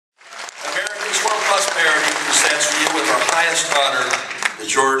presents you with our highest honor, the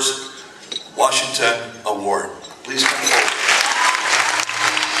George Washington Award. Please come forward.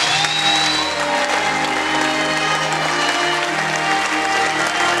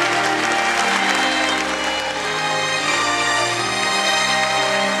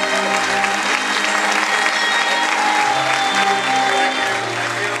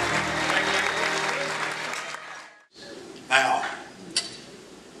 Now,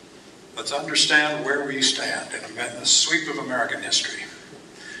 let's understand where we stand in the sweep of American history.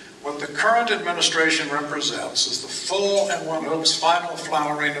 What the current administration represents is the full and one hopes final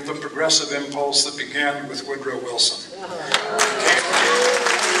flowering of the progressive impulse that began with Woodrow Wilson.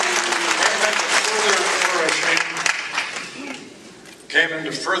 Came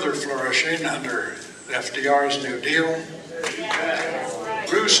into further flourishing under FDR's New Deal,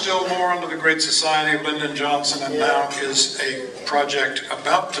 grew still more under the Great Society of Lyndon Johnson, and now is a project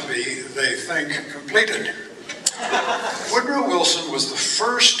about to be, they think, completed. Woodrow Wilson was the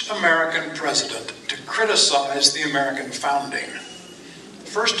first American president to criticize the American founding.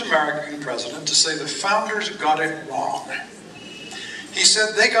 The first American president to say the founders got it wrong. He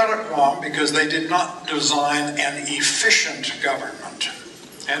said they got it wrong because they did not design an efficient government.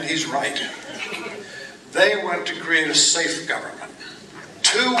 And he's right. They went to create a safe government.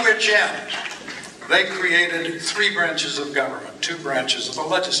 To which end, they created three branches of government, two branches of the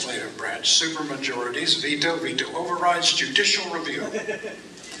legislative branch, supermajorities, veto, veto overrides, judicial review.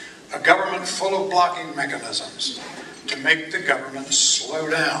 A government full of blocking mechanisms to make the government slow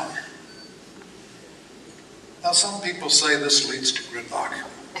down. Now, some people say this leads to gridlock.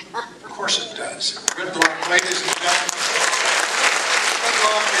 Of course it does. Gridlock, ladies and gentlemen,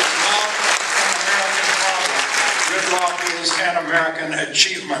 gridlock is not an American problem. Gridlock is an American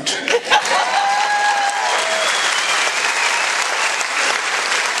achievement.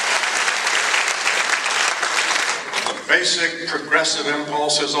 The basic progressive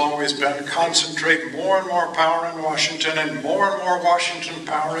impulse has always been concentrate more and more power in Washington and more Washington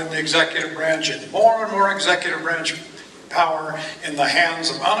power in the executive branch and more executive branch power in the hands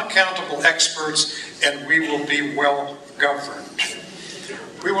of unaccountable experts, and we will be well governed.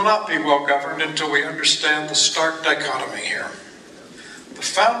 We will not be well governed until we understand the stark dichotomy here. The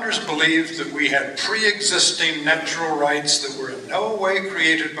founders believed that we had pre-existing natural rights that were in no way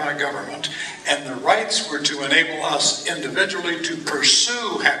created by government, and the rights were to enable us individually to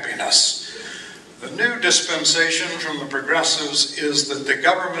pursue happiness. The new dispensation from the progressives is that the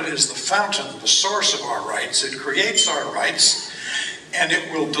government is the fountain, the source of our rights. It creates our rights, and it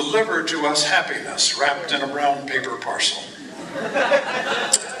will deliver to us happiness wrapped in a brown paper parcel.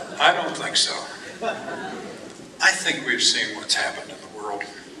 I don't think so. I think we've seen what's happened in the world.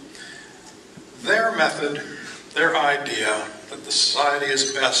 Their method, their idea that the society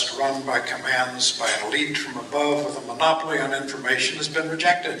is best run by commands by an elite from above with a monopoly on information has been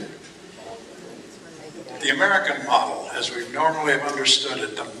rejected. The American model, as we normally have understood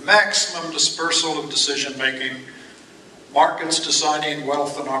it, the maximum dispersal of decision-making, markets deciding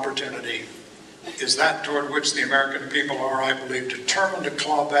wealth and opportunity, is that toward which the American people are, I believe, determined to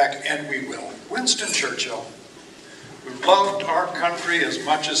claw back, and we will. Winston Churchill, who loved our country as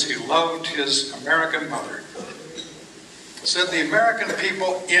much as he loved his American mother, said the American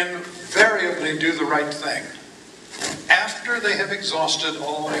people invariably do the right thing after they have exhausted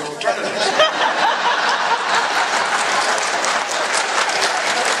all the alternatives.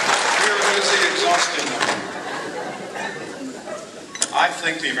 We are busy exhausting them. I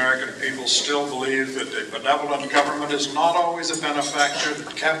think the American people still believe that a benevolent government is not always a benefactor,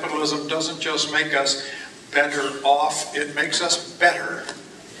 that capitalism doesn't just make us better off, it makes us better.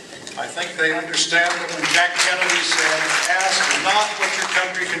 I think they understand that when Jack Kennedy said, ask not what your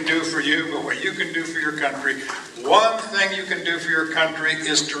country can do for you, but what you can do for your country. One thing you can do for your country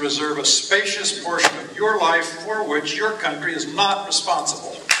is to reserve a spacious portion of your life for which your country is not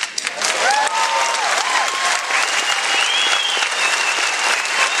responsible.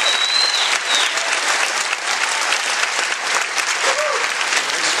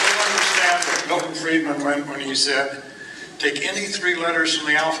 Milton Friedman went when he said, take any three letters from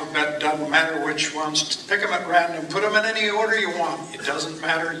the alphabet, doesn't matter which ones, pick them at random, put them in any order you want. It doesn't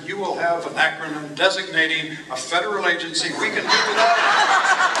matter, you will have an acronym designating a federal agency we can do without it.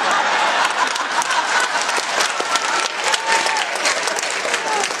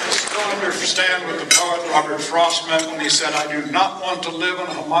 I still understand what the poet Robert Frost meant when he said, I do not want to live in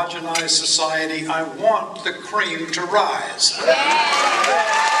a homogenized society, I want the cream to rise.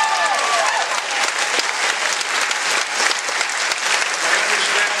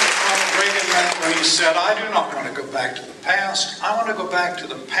 When he said, I do not want to go back to the past, I want to go back to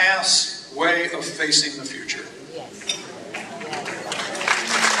the past way of facing the future.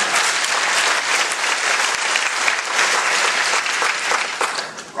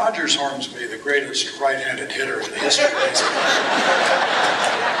 Rogers Hornsby, the greatest right-handed hitter in the history of baseball,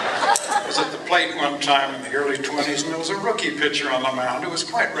 was at the plate one time in the early 20s, and there was a rookie pitcher on the mound who was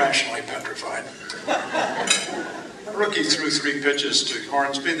quite rationally petrified. The rookie threw 3 pitches to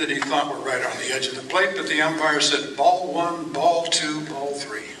Hornsby that he thought were right on the edge of the plate, but the umpire said, ball 1, ball 2, ball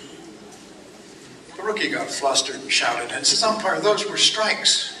 3. The rookie got flustered and shouted and says, umpire, those were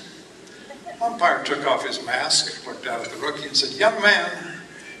strikes. The umpire took off his mask, looked out at the rookie and said, young man,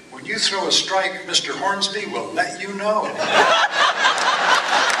 when you throw a strike, Mr. Hornsby will let you know.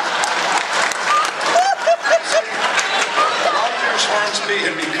 Rogers Hornsby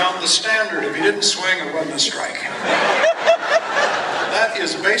had become the standard. If he didn't swing, it wasn't a strike. That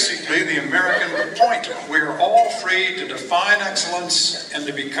is basically the American point. We are all free to define excellence and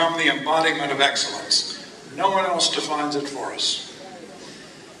to become the embodiment of excellence. No one else defines it for us.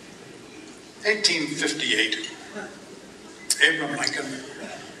 1858, Abraham Lincoln,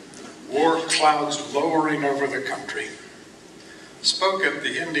 war clouds lowering over the country, spoke at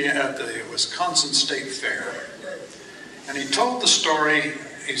the Wisconsin State Fair, and he told the story,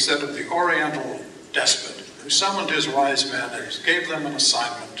 he said, of the Oriental despot who summoned his wise men and gave them an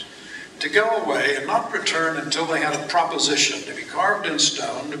assignment to go away and not return until they had a proposition to be carved in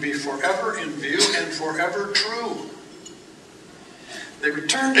stone, to be forever in view and forever true. They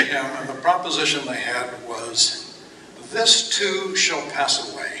returned to him, and the proposition they had was, this too shall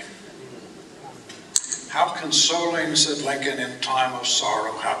pass away. How consoling, said Lincoln, in time of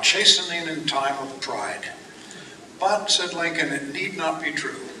sorrow, how chastening in time of pride. But, said Lincoln, it need not be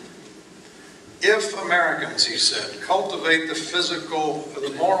true. If Americans, he said, cultivate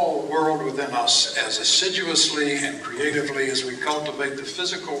the moral world within us as assiduously and creatively as we cultivate the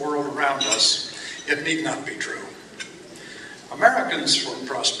physical world around us, it need not be true. Americans for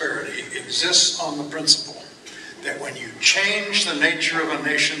Prosperity exists on the principle that when you change the nature of a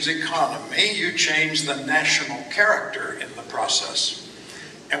nation's economy, you change the national character in the process.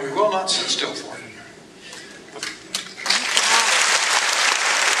 And we will not sit still for it.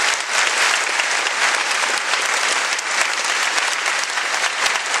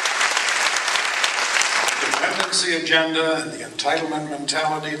 The dependency agenda and the entitlement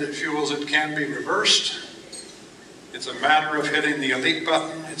mentality that fuels it can be reversed. It's a matter of hitting the elite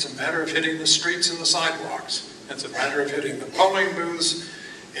button. It's a matter of hitting the streets and the sidewalks. It's a matter of hitting the polling booths.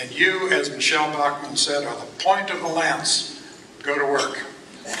 And you, as Michele Bachmann said, are the point of the lance. Go to work.